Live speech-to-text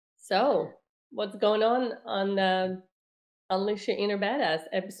So, what's going on Unleash Your Inner Badass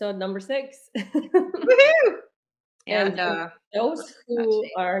episode number 6? Woohoo! And And for those who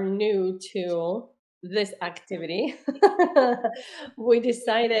actually, are new to this activity, we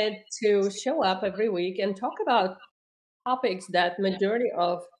decided to show up every week and talk about topics that majority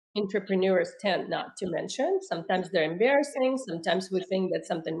of entrepreneurs tend not to mention. Sometimes they're embarrassing, sometimes we think there's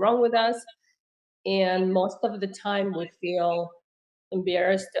something wrong with us, and most of the time we feel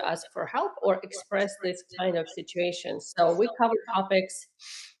embarrassed to ask for help or express this kind of situation. So we cover topics,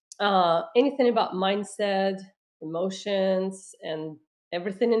 anything about mindset, emotions, and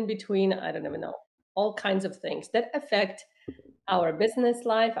everything in between. I don't even know. All kinds of things that affect our business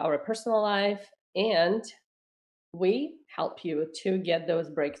life, our personal life, and we help you to get those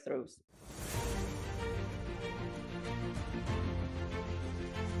breakthroughs.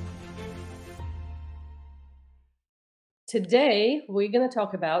 Today, we're going to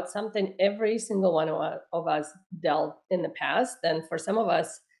talk about something every single one of us dealt in the past. And for some of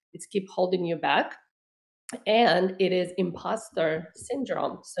us, it's keep holding you back. And it is imposter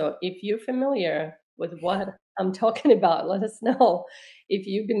syndrome. So if you're familiar with what I'm talking about, let us know if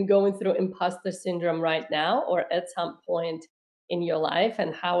you've been going through imposter syndrome right now or at some point in your life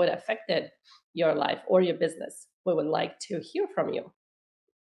and how it affected your life or your business. We would like to hear from you.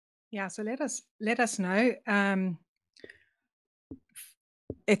 yeah. So let us know.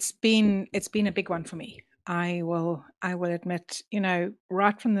 It's been a big one for me. I will admit.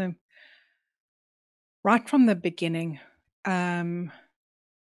 Right from the beginning, um,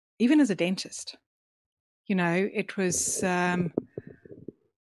 even as a dentist, it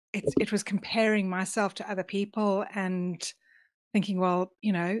was comparing myself to other people and thinking, well,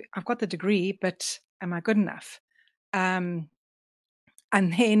 I've got the degree, but am I good enough? Um,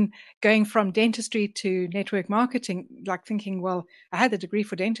 and then going from dentistry to network marketing, like thinking, well, I had the degree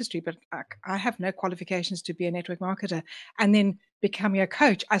for dentistry, but I have no qualifications to be a network marketer. And then becoming a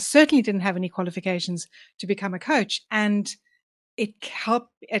coach, I certainly didn't have any qualifications to become a coach. And it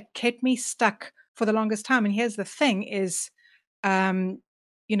kept me stuck for the longest time. And here's the thing is, um,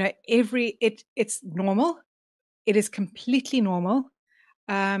 it's normal. It is completely normal.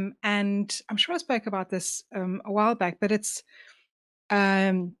 And I'm sure I spoke about this a while back, but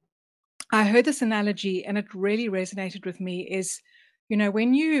um, I heard this analogy and it really resonated with me is,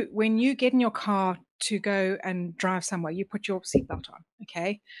 when you get in your car to go and drive somewhere, you put your seatbelt on,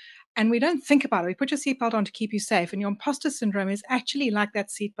 okay? And we don't think about it. We put your seatbelt on to keep you safe. And your imposter syndrome is actually like that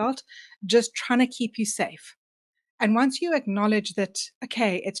seatbelt, just trying to keep you safe. And once you acknowledge that,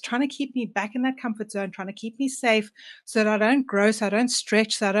 okay, it's trying to keep me back in that comfort zone, trying to keep me safe so that I don't grow, so I don't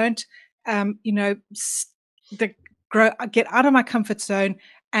stretch, so I don't, get out of my comfort zone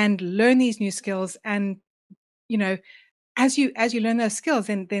and learn these new skills. And, you know, as you learn those skills,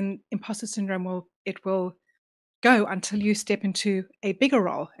 then imposter syndrome will go until you step into a bigger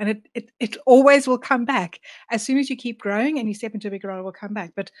role. And it always will come back. As soon as you keep growing and you step into a bigger role, it will come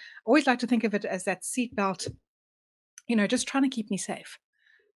back. But I always like to think of it as that seatbelt, just trying to keep me safe.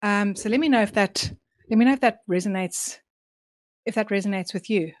 So let me know if that resonates with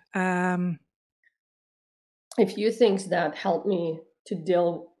you. A few things that helped me to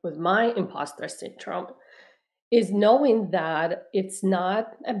deal with my imposter syndrome is knowing that it's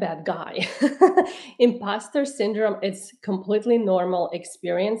not a bad guy. Imposter syndrome is completely normal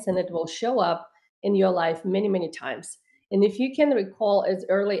experience and it will show up in your life many, many times. And if you can recall as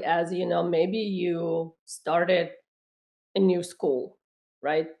early as, maybe you started a new school,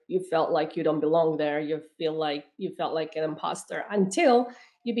 right? You felt like you don't belong there. You felt like an imposter until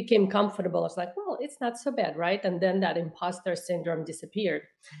you became comfortable. It's like, well, it's not so bad, right? And then that imposter syndrome disappeared.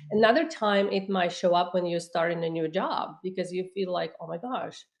 Another time it might show up when you're starting a new job because you feel like, oh my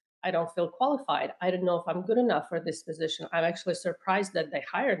gosh, I don't feel qualified. I don't know if I'm good enough for this position. I'm actually surprised that they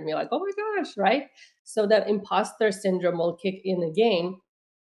hired me. Like, oh my gosh, right? So that imposter syndrome will kick in again.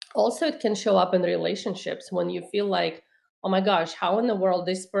 Also, it can show up in relationships when you feel like, oh my gosh, how in the world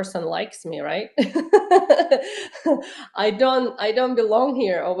this person likes me, right? I don't belong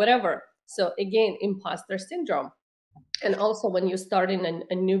here or whatever. So again, imposter syndrome. And also when you're starting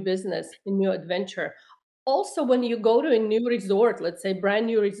a new business, a new adventure, also when you go to a new resort, let's say brand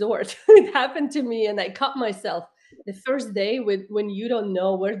new resort, it happened to me and I caught myself the first day with when you don't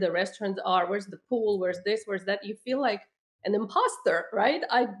know where the restaurants are, where's the pool, where's this, where's that, you feel like an imposter, right?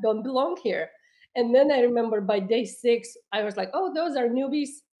 I don't belong here. And then I remember by day 6 I was like, oh, those are newbies.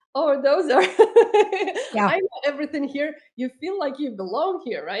 Oh, those are Yeah. I know everything here. You feel like you belong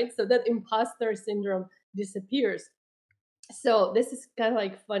here, right? So that imposter syndrome disappears. So this is kind of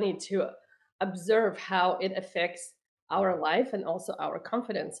like funny to observe how it affects our life and also our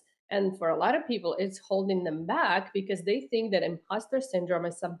confidence. And for a lot of people, it's holding them back because they think that imposter syndrome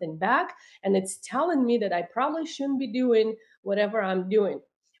is something back and it's telling me that I probably shouldn't be doing whatever I'm doing.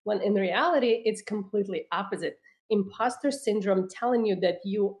 When in reality, it's completely opposite. Imposter syndrome telling you that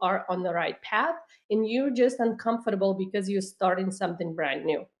you are on the right path and you're just uncomfortable because you're starting something brand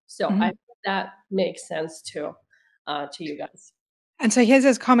new. So I Mhm. hope that makes sense to you guys. And so here's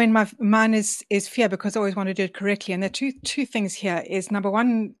his comment. Mine is fear because I always want to do it correctly. And there are two things here. Is number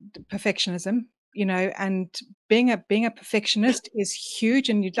one, perfectionism. And being a perfectionist is huge.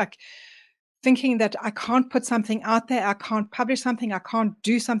 And you'd like thinking that I can't put something out there, I can't publish something, I can't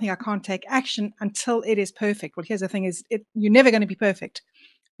do something, I can't take action until it is perfect. Well, here's the thing: you're never going to be perfect.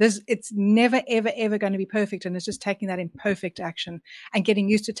 It's never, ever, ever going to be perfect, and it's just taking that imperfect action and getting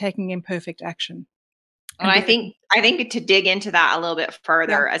used to taking imperfect action. And And because I think to dig into that a little bit yeah,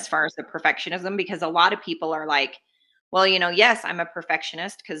 further as far as the perfectionism, because a lot of people are like, well, yes, I'm a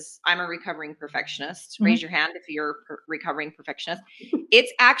perfectionist because I'm a recovering perfectionist. mhm, Raise your hand if you're a recovering perfectionist.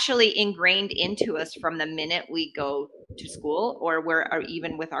 It's actually ingrained into us from the minute we go to school or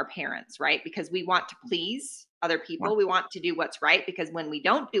even with our parents, right? Because we want to please other yeah, people. We want to do what's right because when we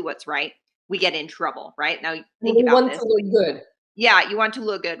don't do what's right, we get in trouble, right? Now think We about want this. to look good Yeah, you want to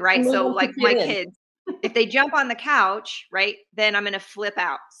look good, and right? we So want to like fit my in. kids, if they jump on the couch, right, then I'm going to flip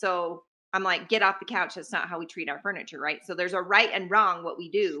out. So I'm like, get off the couch. That's not how we treat our furniture, right? So there's a right and wrong what we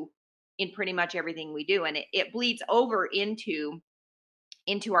do in pretty much everything we do, and it bleeds over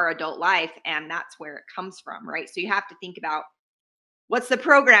into our adult life, and that's where it comes from, right? So you have to think about what's the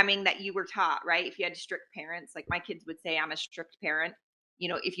programming that you were taught, right? If you had strict parents, like my kids would say, I'm a strict parent.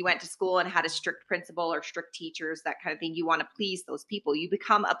 If you went to school and had a strict principal or strict teachers, that kind of thing, you want to please those people. You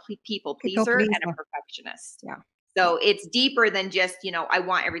become a people people pleaser and a pleaser. perfectionist. Yeah, yeah. So it's deeper than just, I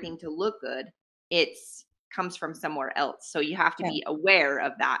want everything to look good. It's comes from somewhere else. So you have to Yeah. be aware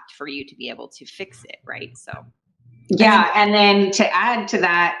of that for you to be able to fix it, right? So And then Yeah. And then to add to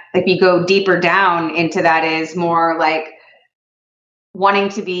that, if you go deeper down into that, is more like wanting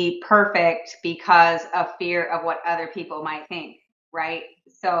to be perfect because of fear of what other people might think, right?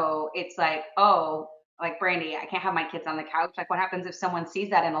 So it's like, oh, like Brandy, I can't have my kids on the couch. Like, what happens if someone sees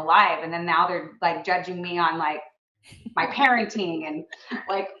that in a live and then now they're like judging me on like my parenting and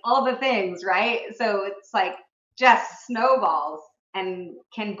like all the things, right? So it's like just snowballs and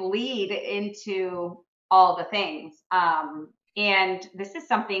can bleed into all the things. And this is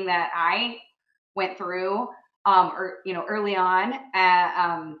something that I went through, or early on,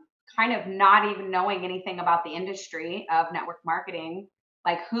 kind of not even knowing anything about the industry of network marketing.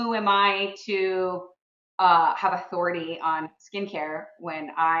 Like, who am I to have authority on skincare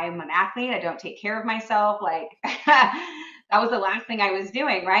when I'm an athlete? I don't take care of myself. Like, that was the last thing I was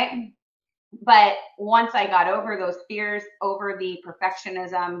doing, right? But once I got over those fears, over the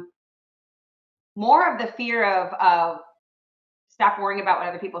perfectionism, more of the fear of stop worrying about what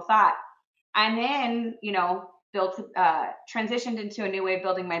other people thought, and then built transitioned into a new way of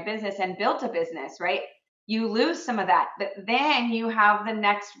building my business and built a business, right? You lose some of that, but then you have the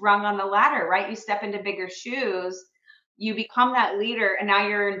next rung on the ladder, right? You step into bigger shoes, you become that leader, and now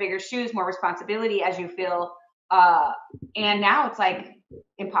you're in bigger shoes, more responsibility as you feel, uh and now it's like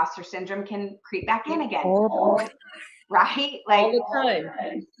imposter syndrome can creep back in again, horrible. right? All Like, the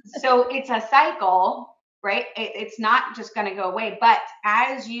time. so it's a cycle, right? It's not just going to go away. But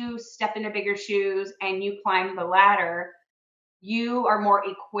as you step into bigger shoes and you climb the ladder, you are more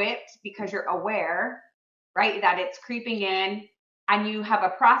equipped because you're aware, right, that it's creeping in, and you have a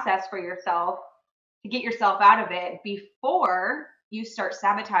process for yourself to get yourself out of it before you start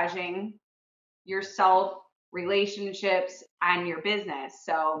sabotaging yourself, relationships, and your business.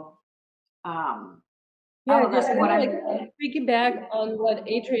 So, I Yeah, don't know. just That's kind what of like I'm. piggyback on what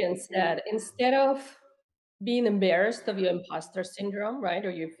Adrian said. Instead of being embarrassed of your imposter syndrome, right? Or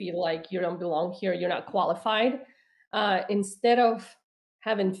you feel like you don't belong here, you're not qualified. Instead of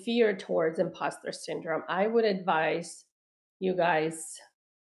having fear towards imposter syndrome, I would advise you guys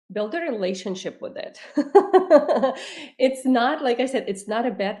build a relationship with it. It's not, like I said, it's not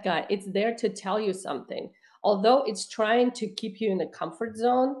a bad guy. It's there to tell you something. Although it's trying to keep you in a comfort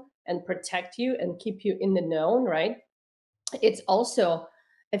zone and protect you and keep you in the known, right? It's also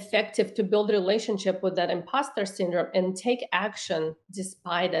effective to build a relationship with that imposter syndrome and take action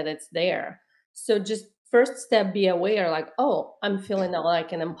despite that it's there. So just first step, be aware, like, oh, I'm feeling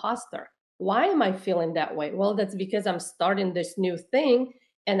like an imposter. Why am I feeling that way? Well, that's because I'm starting this new thing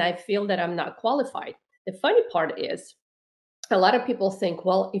and I feel that I'm not qualified. The funny part is a lot of people think,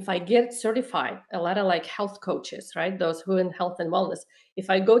 well, if I get certified, a lot of like health coaches, right? Those who in health and wellness, if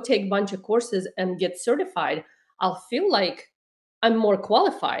I go take a bunch of courses and get certified, I'll feel like I'm more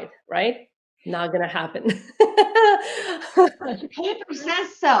qualified, right? Not gonna happen. The paper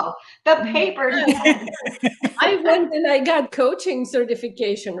says so. The paper says. I went and I got coaching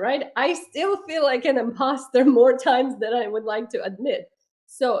certification, right? I still feel like an imposter more times than I would like to admit.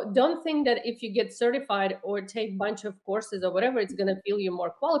 So don't think that if you get certified or take a bunch of courses or whatever, it's going to feel you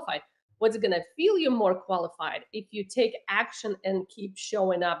more qualified. What's going to feel you more qualified if you take action and keep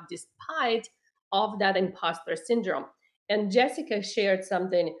showing up despite of that imposter syndrome. And Jessica shared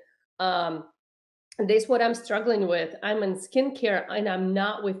something. This is what I'm struggling with. I'm in skincare and I'm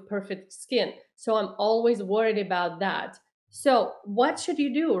not with perfect skin. So I'm always worried about that. So what should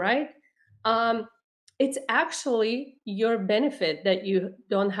you do, right? Um, it's actually your benefit that you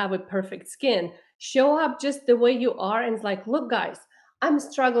don't have a perfect skin. Show up just the way you are and it's like, look, guys, I'm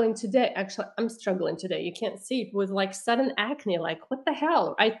struggling today. Actually, I'm struggling today. You can't see it with like sudden acne. Like, what the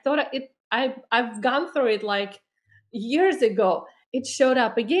hell? I thought I've gone through it like years ago. It showed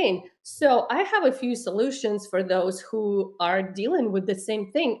up again. So I have a few solutions for those who are dealing with the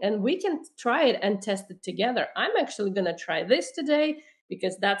same thing, and we can try it and test it together. I'm actually going to try this today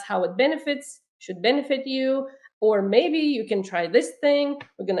because that's how it should benefit you. Or maybe you can try this thing.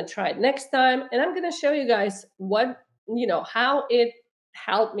 We're going to try it next time. And I'm going to show you guys how it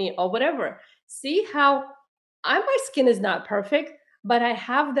helped me or whatever. See how my skin is not perfect, but I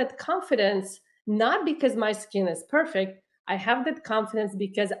have that confidence, not because my skin is perfect. I have that confidence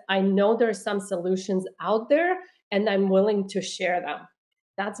because I know there's some solutions out there and I'm willing to share them.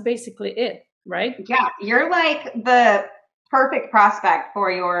 That's basically it, right? Yeah, you're like the perfect prospect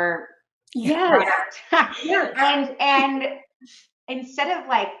for your product. Yes. And instead of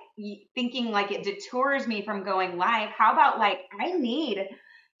like thinking like it detours me from going live, how about like I need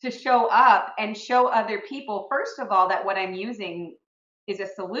to show up and show other people, first of all, that what I'm using is a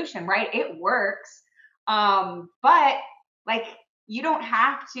solution, right? It works. But like you don't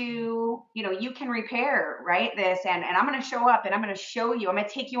have to, you can repair, right? This and I'm going to show up and I'm going to show you, I'm going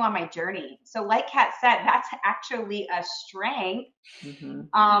to take you on my journey. So like Kat said, that's actually a strength. Mm-hmm.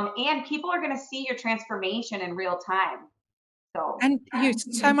 And people are going to see your transformation in real time. So, And you're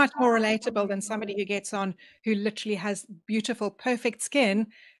so much more relatable than somebody who gets on who literally has beautiful, perfect skin.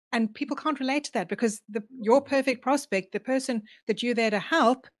 And people can't relate to that because your perfect prospect, the person that you're there to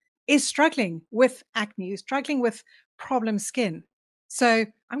help, is struggling with acne, struggling with problem skin. So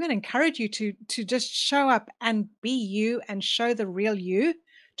I'm going to encourage you to just show up and be you and show the real you.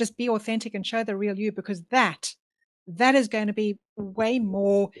 Just be authentic and show the real you, because that is going to be way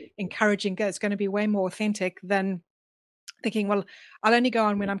more encouraging. It's going to be way more authentic than thinking, well, I'll only go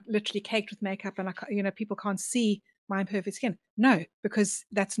on when I'm literally caked with makeup and people can't see my imperfect skin. No, because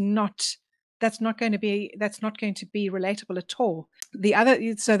that's not going to be relatable at all. The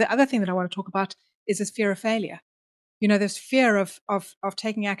other thing that I want to talk about is this fear of failure. This fear of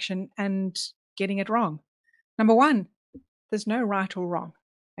taking action and getting it wrong. Number one, there's no right or wrong.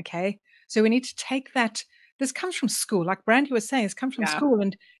 Okay. So we need to take that. This comes from school. Like Brandy was saying, it comes from school,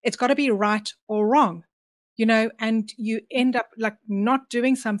 and it's got to be right or wrong. And you end up like not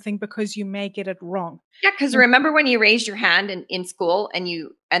doing something because you may get it wrong. Yeah, because remember when you raised your hand in school and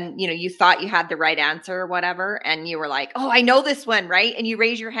you thought you had the right answer or whatever, and you were like, "Oh, I know this one," right? And you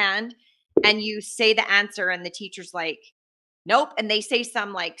raise your hand and you say the answer, and the teacher's like, "Nope," and they say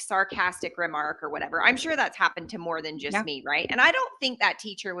some like sarcastic remark or whatever. I'm sure that's happened to more than just me, right? And I don't think that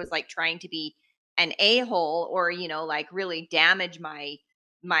teacher was like trying to be an a-hole or like really damage my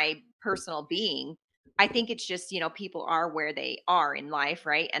personal being. I think it's just, people are where they are in life,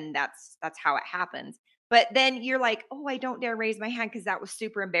 right? And that's how it happens. But then you're like, "Oh, I don't dare raise my hand because that was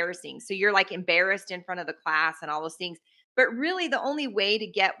super embarrassing." So you're like embarrassed in front of the class and all those things. But really the only way to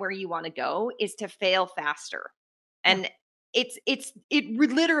get where you want to go is to fail faster. And it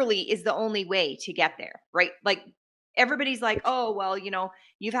literally is the only way to get there, right? Like everybody's like, "Oh, well,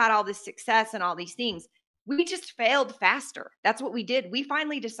 you've had all this success and all these things." We just failed faster. That's what we did. We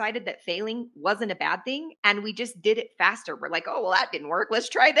finally decided that failing wasn't a bad thing, and we just did it faster. We're like, "Oh, well, that didn't work. Let's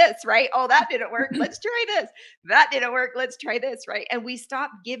try this," right? "Oh, that didn't work. Let's try this. That didn't work. Let's try this," right? And we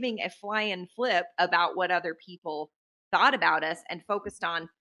stopped giving a flying flip about what other people thought about us and focused on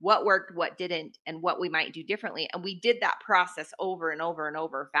what worked, what didn't, and what we might do differently. And we did that process over and over and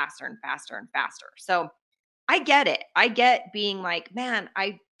over, faster and faster and faster. So I get it. I get being like, "Man,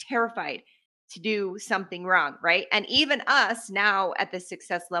 I'm terrified to do something wrong," right? And even us now at the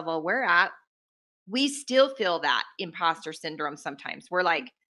success level we're at, we still feel that imposter syndrome sometimes. We're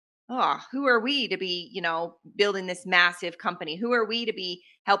like, "Oh, who are we to be, building this massive company? Who are we to be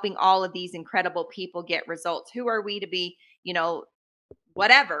helping all of these incredible people get results? Who are we to be,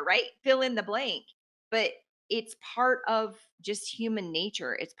 whatever," right? Fill in the blank. But it's part of just human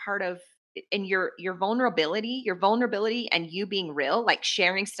nature. It's part of, and your vulnerability and you being real, like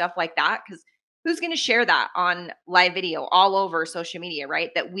sharing stuff like that, because who's going to share that on live video all over social media,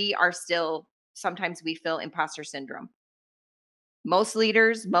 right? That we are still, sometimes we feel imposter syndrome. Most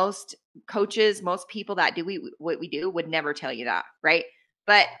leaders, most coaches, most people that do what we do would never tell you that, right?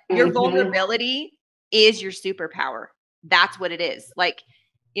 But your vulnerability is your superpower. That's what it is. Like,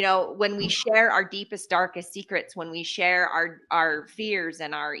 you know, when we share our deepest, darkest secrets, when we share our fears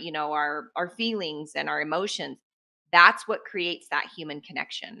and our, you know, our feelings and our emotions, that's what creates that human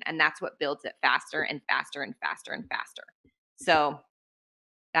connection, and that's what builds it faster and faster and faster and faster. So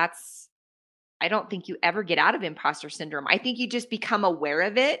that's, I don't think you ever get out of imposter syndrome. I think you just become aware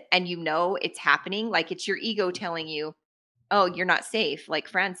of it, and you know it's happening. Like, it's your ego telling you, oh, you're not safe. Like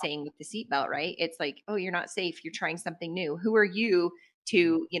Fran's saying with the seatbelt, right? It's like, oh, you're not safe. You're trying something new. Who are you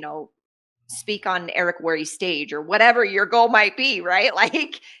to, you know, speak on Eric Worre's stage or whatever your goal might be, right?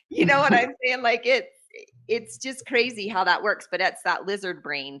 Like, you know what I'm saying? Like, it's just crazy how that works. But it's that lizard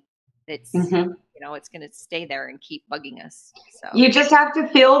brain that's, you know, it's going to stay there and keep bugging us. So you just have to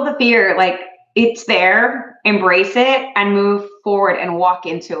feel the fear. Like, it's there, embrace it, and move forward and walk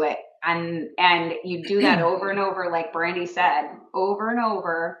into it. And you do that over and over, like Brandy said, over and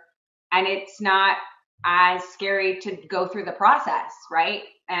over. And it's not as scary to go through the process, right?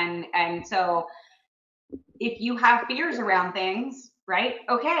 And so if you have fears around things, right?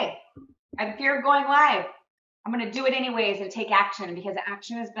 Okay, I have fear of going live. I'm going to do it anyways and take action, because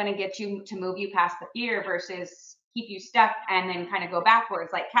action is going to get you to move you past the fear versus keep you stuck and then kind of go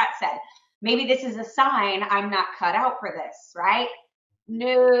backwards. Like Kat said, maybe this is a sign I'm not cut out for this, right?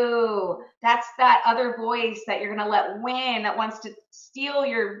 No, that's that other voice that you're going to let win, that wants to steal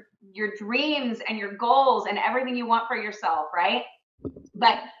your dreams and your goals and everything you want for yourself, right?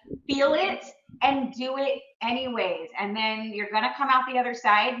 But feel it and do it anyways. And then you're going to come out the other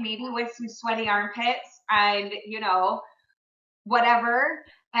side, maybe with some sweaty armpits and, you know, whatever,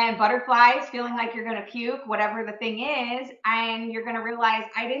 and butterflies, feeling like you're going to puke, whatever the thing is. And you're going to realize,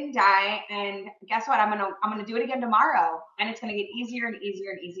 I didn't die. And guess what? I'm going to do it again tomorrow. And it's going to get easier and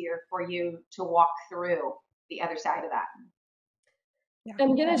easier and easier for you to walk through the other side of that. Yeah.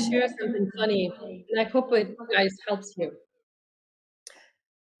 I'm going to share something funny, and I hope it, guys, helps you.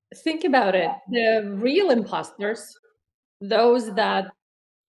 Think about it. The real imposters, those that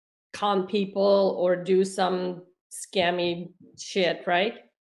con people or do some scammy shit, right?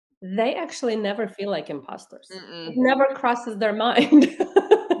 They actually never feel like imposters. It never crosses their mind.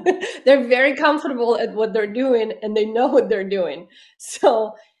 They're very comfortable at what they're doing, and they know what they're doing.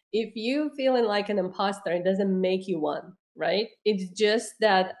 So if you feeling like an imposter, it doesn't make you one, right? It's just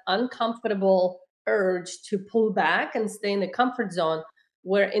that uncomfortable urge to pull back and stay in the comfort zone,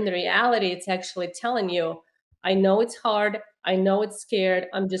 where in the reality, it's actually telling you, I know it's hard. I know it's scared.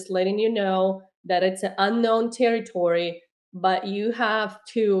 I'm just letting you know that it's an unknown territory, but you have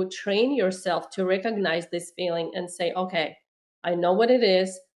to train yourself to recognize this feeling and say, okay, I know what it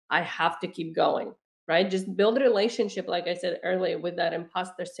is. I have to keep going, right? Just build a relationship, like I said earlier, with that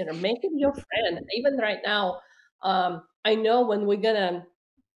imposter syndrome. Make it your friend. Even right now, I know when we're going to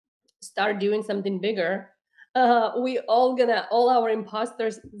start doing something bigger, all our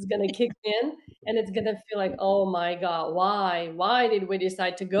imposters is gonna kick in, and it's gonna feel like, oh my god, why did we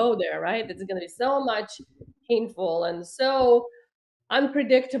decide to go there, right? It's gonna be so much painful and so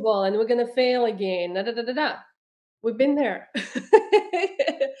unpredictable, and we're gonna fail again. Da, da, da, da, da. We've been there.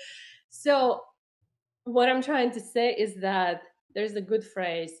 So what I'm trying to say is that there's a good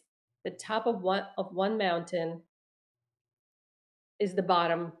phrase: the top of one mountain is the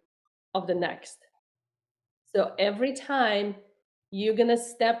bottom of the next. So every time you're going to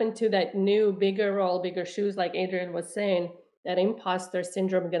step into that new, bigger role, bigger shoes, like Adrienne was saying, that imposter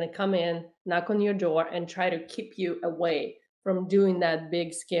syndrome is going to come in, knock on your door, and try to keep you away from doing that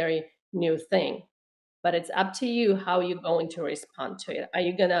big, scary new thing. But it's up to you how you're going to respond to it. Are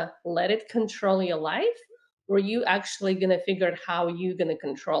you going to let it control your life? Or are you actually going to figure out how you're going to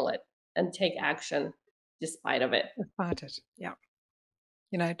control it and take action despite of it? Despite it, yeah.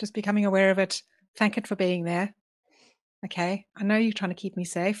 You know, just becoming aware of it. Thank it for being there. Okay, I know you're trying to keep me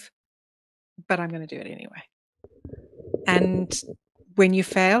safe, but I'm going to do it anyway. And when you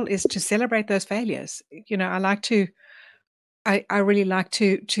fail, is to celebrate those failures. You know, I really like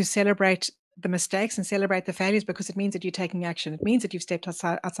to celebrate the mistakes and celebrate the failures, because it means that you're taking action. It means that you've stepped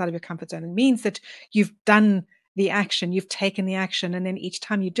outside of your comfort zone. It means that you've done the action, you've taken the action, and then each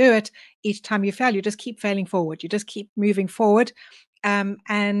time you do it, each time you fail, you just keep failing forward. You just keep moving forward,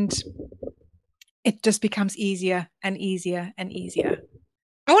 and it just becomes easier and easier and easier.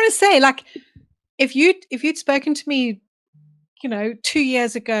 I want to say, like, if you'd spoken to me, 2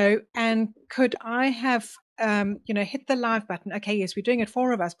 years ago, and could I have, hit the live button? Okay, yes, we're doing it,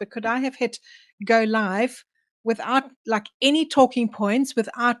 4 of us, but could I have hit go live without like any talking points,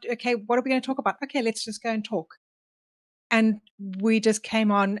 without, okay, what are we going to talk about? Okay, let's just go and talk. And we just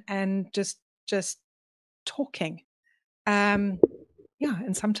came on and just talking. Yeah,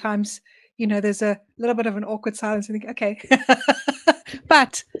 and sometimes, there's a little bit of an awkward silence. You think, okay,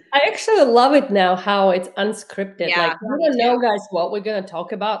 but I actually love it now how it's unscripted. Yeah, Like, we don't know, guys, what we're going to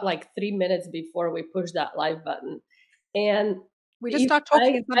talk about like 3 minutes before we push that live button. And we just start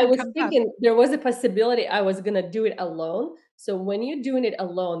talking and I something was comes up. thinking there was a possibility I was going to do it alone. So when you're doing it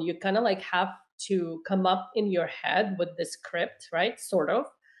alone, you kind of like have to come up in your head with the script, right? Sort of,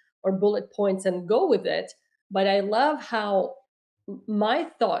 or bullet points and go with it. But I love how my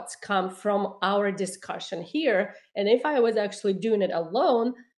thoughts come from our discussion here. And if I was actually doing it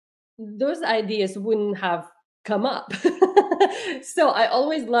alone, those ideas wouldn't have come up. So I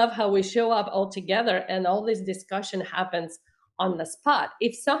always love how we show up all together and all this discussion happens on the spot.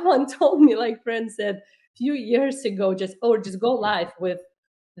 If someone told me, like Fran said a few years ago, just go live with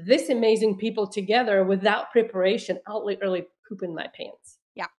this amazing people together without preparation, I'll literally poop in my pants.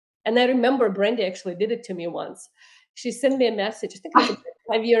 Yeah. And I remember Brandy actually did it to me once. She sent me a message, I think it was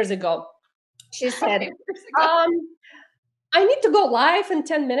 5 years ago. She said, I need to go live in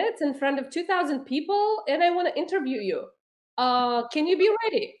 10 minutes in front of 2,000 people and I want to interview you. Can you be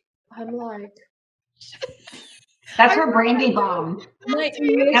ready? I'm like, That's her brandy bomb.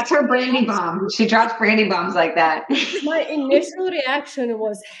 That's her brandy bomb. She drops brandy bombs like that. My initial reaction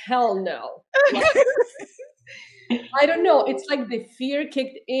was hell no. Like, I don't know. It's like the fear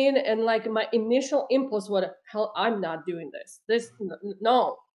kicked in, and like my initial impulse was, hell, I'm not doing this.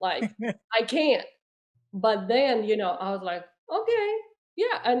 No, like I can't. But then, I was like, okay,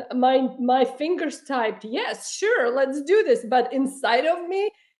 yeah. And my fingers typed, yes, sure, let's do this. But inside of me,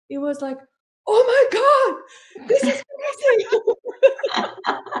 it was like, oh my God, this is amazing.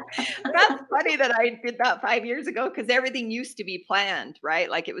 That's funny that I did that 5 years ago because everything used to be planned, right?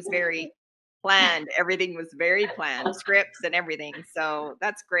 Like it was very planned. Everything was very planned, scripts and everything. So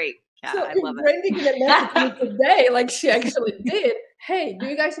that's great. Yeah, So I love it. Brandy gonna message me today, like she actually did. Hey, do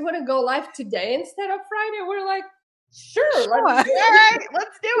you guys want to go live today instead of Friday? We're like, sure. Let's All right,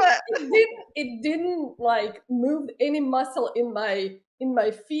 let's do it. It didn't like move any muscle in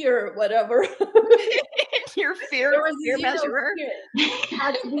my fear, whatever. Your fear measurer.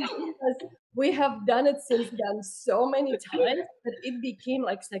 Because we have done it since then so many times that it became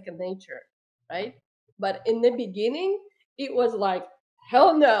like second nature, right? But in the beginning, it was like,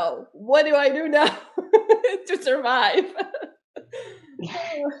 hell no, what do I do now to survive?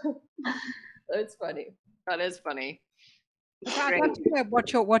 It's funny. That is funny. So I'd love to hear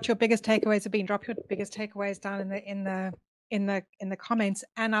what your biggest takeaways have been. Drop your biggest takeaways down in the comments.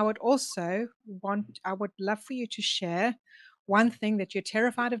 And I would love for you to share one thing that you're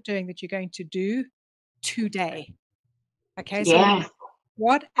terrified of doing that you're going to do today. Okay. Yeah. So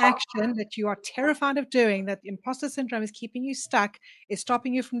what action that you are terrified of doing, that imposter syndrome is keeping you stuck, is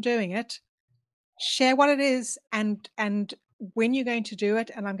stopping you from doing it? Share what it is and when you're going to do it.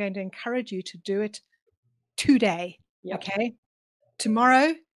 And I'm going to encourage you to do it today. Yep. Okay.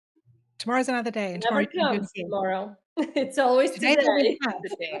 Tomorrow's another day. And Never comes tomorrow. It's always today.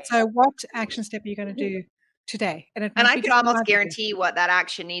 So what action step are you going to do today? And I could almost guarantee what that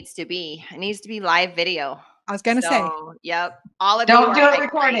action needs to be. It needs to be live video. I was going to say. Yep. All of Don't do it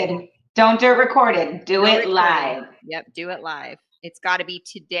recorded. Don't do it recorded. Do it live. Yep. Do it live. It's got to be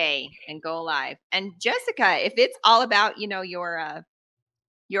today and go live. And Jessica, if it's all about, your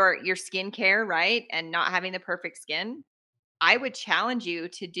skincare, right? And not having the perfect skin, I would challenge you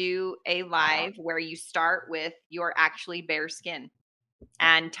to do a live where you start with your actually bare skin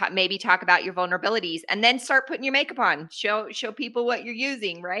and maybe talk about your vulnerabilities and then start putting your makeup on. Show people what you're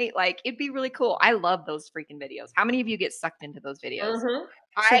using, right? Like it'd be really cool. I love those freaking videos. How many of you get sucked into those videos?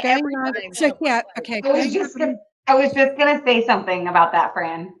 Okay. I was just gonna say something about that,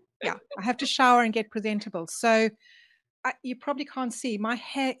 Fran. Yeah, I have to shower and get presentable. So you probably can't see my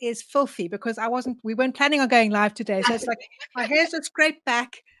hair is filthy because we weren't planning on going live today. So it's like my hair's just scraped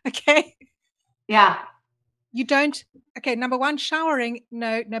back. Okay. Yeah. You don't. Okay. Number one, showering.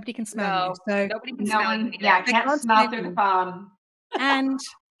 No, nobody can smell you. So nobody can smell you. Yeah, I can't smell through the phone. And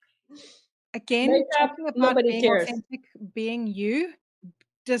again, talking about being authentic, being you,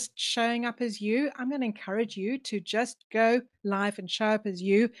 just showing up as you, I'm going to encourage you to just go live and show up as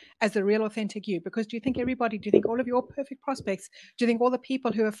you, as the real authentic you. Because do you think all of your perfect prospects, do you think all the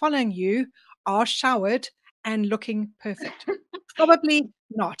people who are following you are showered and looking perfect? Probably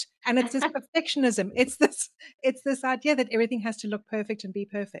not. And it's this perfectionism. It's this idea that everything has to look perfect and be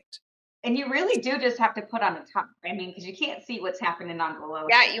perfect. And you really do just have to put on the top. I mean, because you can't see what's happening on below.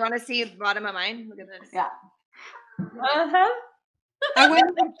 Yeah, you want to see the bottom of mine? Look at this. Yeah. I'm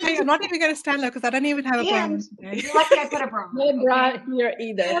not even going to stand there because I don't even have a brown. You're lucky I put a brown. No bra here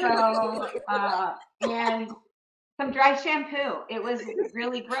either. So, and some dry shampoo. It was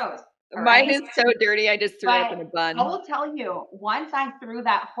really gross. Mine is so dirty. I just threw it up in a bun. I will tell you, once I threw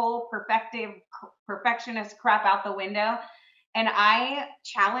that whole perfectionist crap out the window, and I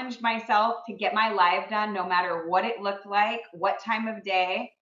challenged myself to get my live done, no matter what it looked like, what time of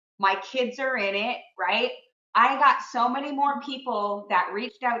day. My kids are in it, right? I got so many more people that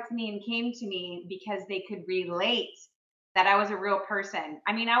reached out to me and came to me because they could relate that I was a real person.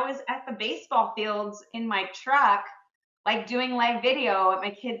 I mean, I was at the baseball fields in my truck, like doing live video at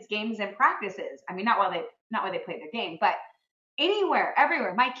my kids' games and practices. I mean, not while they played their game, but anywhere,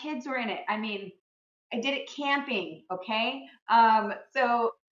 everywhere. My kids were in it. I mean, I did it camping, okay?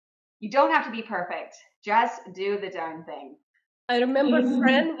 So you don't have to be perfect. Just do the darn thing. I remember a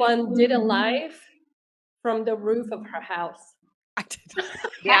friend one did a live from the roof of her house. I did.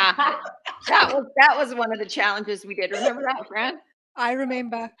 Yeah, that was one of the challenges we did. Remember that, Fran? I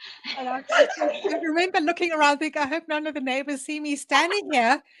remember. And I remember looking around, thinking, I hope none of the neighbors see me standing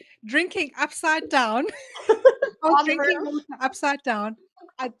here drinking upside down. Drinking water upside down.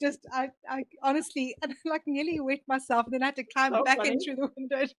 I honestly, like nearly wet myself, and then I had to climb back in through the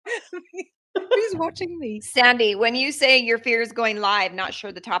window. Who's watching me? Sandy, when you say your fear is going live, not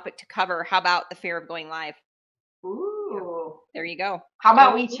sure the topic to cover, how about the fear of going live? Ooh. There you go. How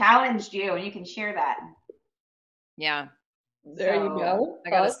about we challenged you and you can share that? Yeah. There you go. I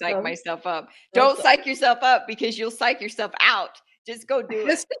gotta psych myself up. Don't psych yourself up because you'll psych yourself out. Just go do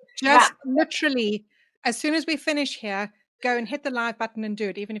it. Just literally, as soon as we finish here, go and hit the live button and do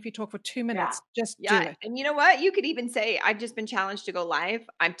it. Even if you talk for 2 minutes, just do it. And you know what? You could even say, I've just been challenged to go live.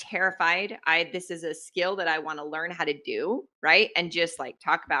 I'm terrified. This is a skill that I want to learn how to do. Right. And just like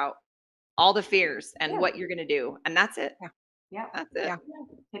talk about all the fears and what you're going to do. And that's it. Yeah. That's it. Yeah.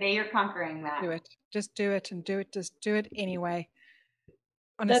 Today you're conquering that. Do it. Just do it and do it. Just do it anyway.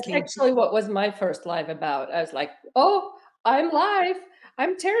 Honestly. That's actually what was my first live about. I was like, oh, I'm live.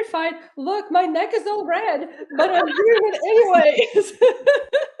 I'm terrified. Look, my neck is all red, but I'm doing it anyways.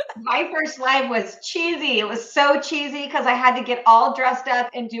 My first live was cheesy. It was so cheesy because I had to get all dressed up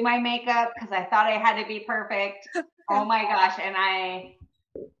and do my makeup because I thought I had to be perfect. Oh my gosh.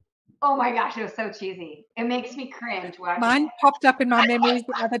 Oh my gosh, it was so cheesy. It makes me cringe. Mine popped up in my memories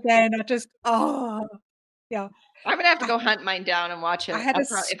the other day and I just, yeah. I'm going to have to go hunt mine down and watch it.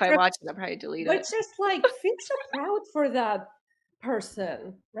 If I watch it, I'll probably delete it. But just like, feel so proud for that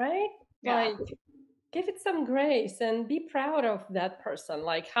person, right? Yeah. Like, give it some grace and be proud of that person.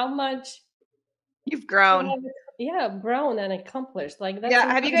 Like how much you've grown. Grown and accomplished. Like that's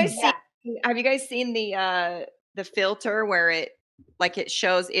Have you guys seen the filter where it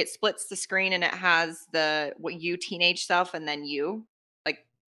shows, it splits the screen and it has you teenage self and then you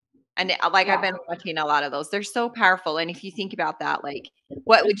I've been watching a lot of those. They're so powerful. And if you think about that, like,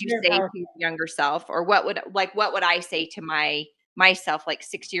 what would you say to your younger self, or what would I say to myself like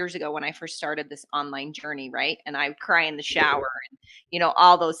 6 years ago when I first started this online journey, right? And I would cry in the shower and,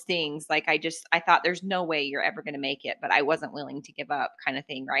 all those things. Like, I thought there's no way you're ever going to make it, but I wasn't willing to give up, kind of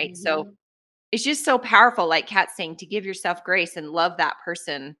thing. Right. Mm-hmm. So it's just so powerful. Like Kat's saying, to give yourself grace and love that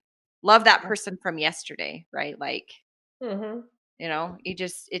person from yesterday. Right. Like, mm-hmm.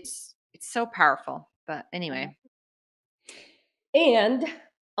 It's so powerful. But anyway. And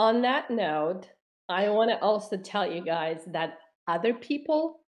on that note, I want to also tell you guys that other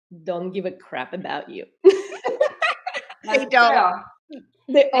people don't give a crap about you. They don't.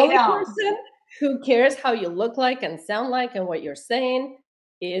 The only person who cares how you look like and sound like and what you're saying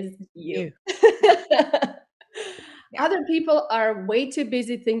is you. Other people are way too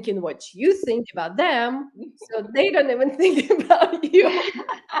busy thinking what you think about them, so they don't even think about you.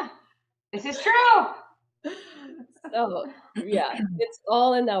 This is true. So, it's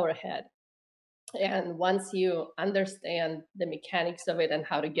all in our head. And once you understand the mechanics of it and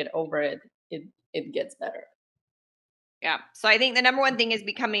how to get over it, it gets better. Yeah. So I think the number one thing is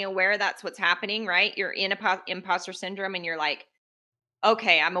becoming aware that's what's happening, right? You're in imposter syndrome and you're like,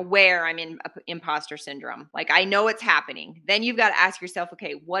 okay, I'm aware I'm in imposter syndrome. Like, I know it's happening. Then you've got to ask yourself,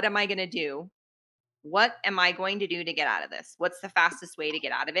 okay, what am I going to do? What am I going to do to get out of this? What's the fastest way to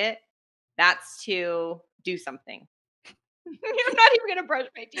get out of it? That's to do something. I'm not even going to brush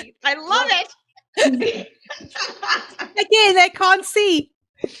my teeth. I love it. Again, they can't see.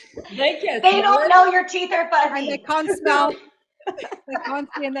 They don't know your teeth are fuzzy. And they can't smell. They can't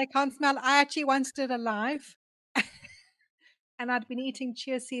see and they can't smell. I actually once did a live, and I'd been eating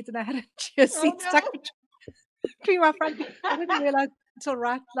chia seeds, and I had a chia seed stuck between my front. I didn't realize until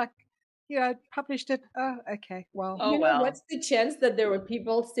right, like, I published it. Oh, okay, well. Oh, You know, well. what's the chance that there were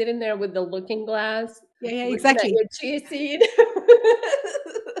people sitting there with the looking glass? Yeah, looking at exactly. your chia seed?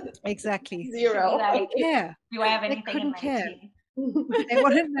 Exactly. Zero. Like, They care. do I have They anything in couldn't my care. teeth? They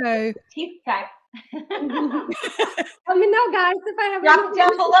want to know. Teeth type. Let me know, guys, if I have Drop anything.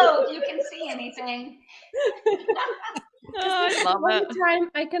 down below if you can see anything. Oh, I love Only it. time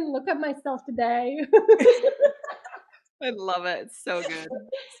I can look at myself today. I love it. It's so good.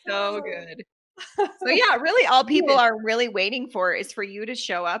 So good. So yeah, really all people are really waiting for is for you to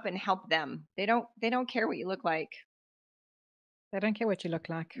show up and help them. They don't care what you look like. They don't care what you look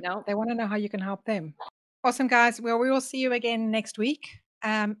like. No. They want to know how you can help them. Awesome, guys. Well, we will see you again next week.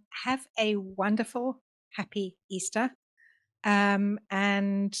 Have a wonderful, happy Easter. And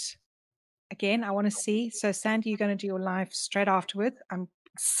again, I want to see. So, Sandy, you're going to do your live straight afterward. I'm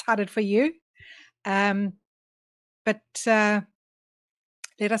excited for you. But let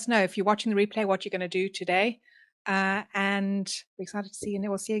us know if you're watching the replay what you're going to do today. And we're excited to see you. And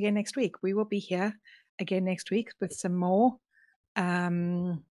we'll see you again next week. We will be here again next week with some more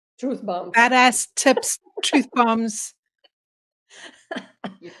Truth bombs. badass tips, truth bombs,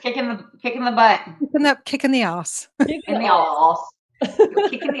 You're kicking the butt. kicking the ass. In the ass. You're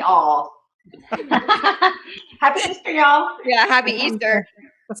kicking the ass. Happy Easter, y'all. Yeah, happy Easter.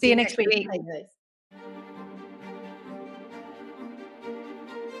 We'll see you next week. Bye, guys.